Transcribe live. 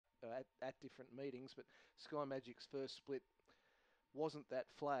at different meetings, but Sky Magic's first split wasn't that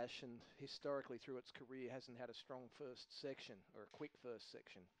flash, and historically through its career hasn't had a strong first section or a quick first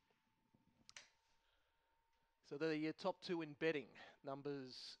section. So they're your top two in betting,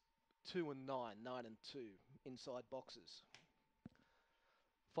 numbers 2 and 9, 9 and 2, inside boxes.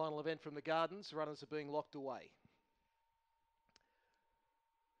 Final event from the Gardens, runners are being locked away.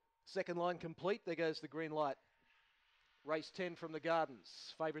 Second line complete, there goes the green light. Race 10 from the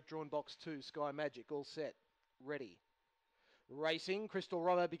Gardens, favourite drawn box 2, Sky Magic, all set, ready. Racing, Crystal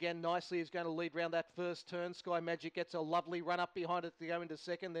Robbo began nicely. He's going to lead round that first turn. Sky Magic gets a lovely run up behind it to go into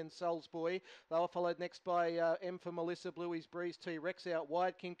second. Then Salisbury. They were followed next by M for Melissa, Bluey's Breeze, T-Rex out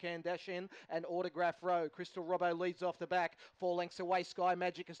wide. Kim Kardashian and Autograph Row. Crystal Robbo leads off the back. 4 lengths away. Sky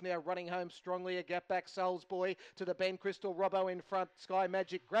Magic is now running home strongly. A gap back. Salisbury to the bend. Crystal Robbo in front. Sky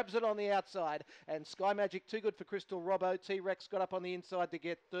Magic grabs it on the outside. And Sky Magic too good for Crystal Robbo. T-Rex got up on the inside to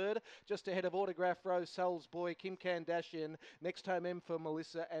get third. Just ahead of Autograph Row, Salisbury, Kim Kardashian. Next home M for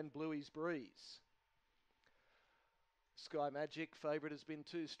Melissa and Bluey's Breeze. Sky Magic, favourite, has been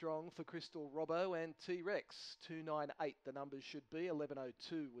too strong for Crystal Robbo and T-Rex. 298 the numbers should be.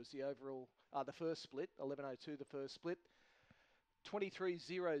 1102 was the overall, the first split. 1102 the first split.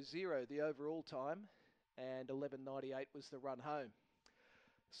 23.00 the overall time. And 11.98 was the run home.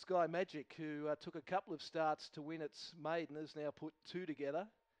 Sky Magic, who took a couple of starts to win its maiden, has now put 2 together.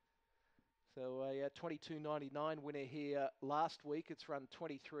 So a 22.99 winner here last week. It's run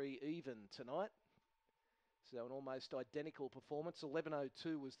 23 even tonight. So an almost identical performance.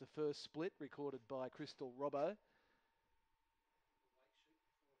 11.02 was the first split recorded by Crystal Robbo.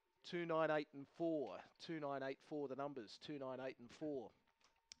 298 and 4. 2984 the numbers. 298 and 4.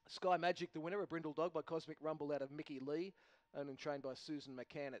 Sky Magic, the winner, a brindle dog by Cosmic Rumble out of Mickey Lee, owned and trained by Susan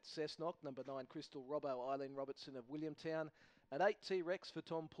McCann at Cessnock. Number 9, Crystal Robbo, Eileen Robertson of Williamtown. And 8, T-Rex for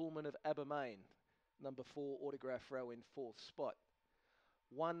Tom Pullman of Abermain. Number 4, Autograph Row in 4th spot.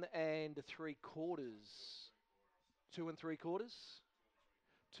 1 3/4. 2 3/4.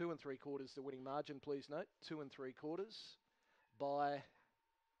 2 3/4 the winning margin, please note. 2 3/4 by...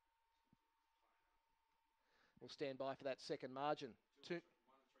 We'll stand by for that second margin.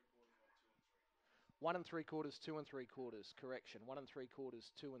 1 3/4, 2 3/4. Correction. 1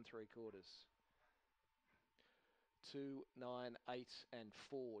 3/4, 2 3/4. 2, 9, 8 and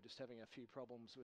 4. Just having a few problems with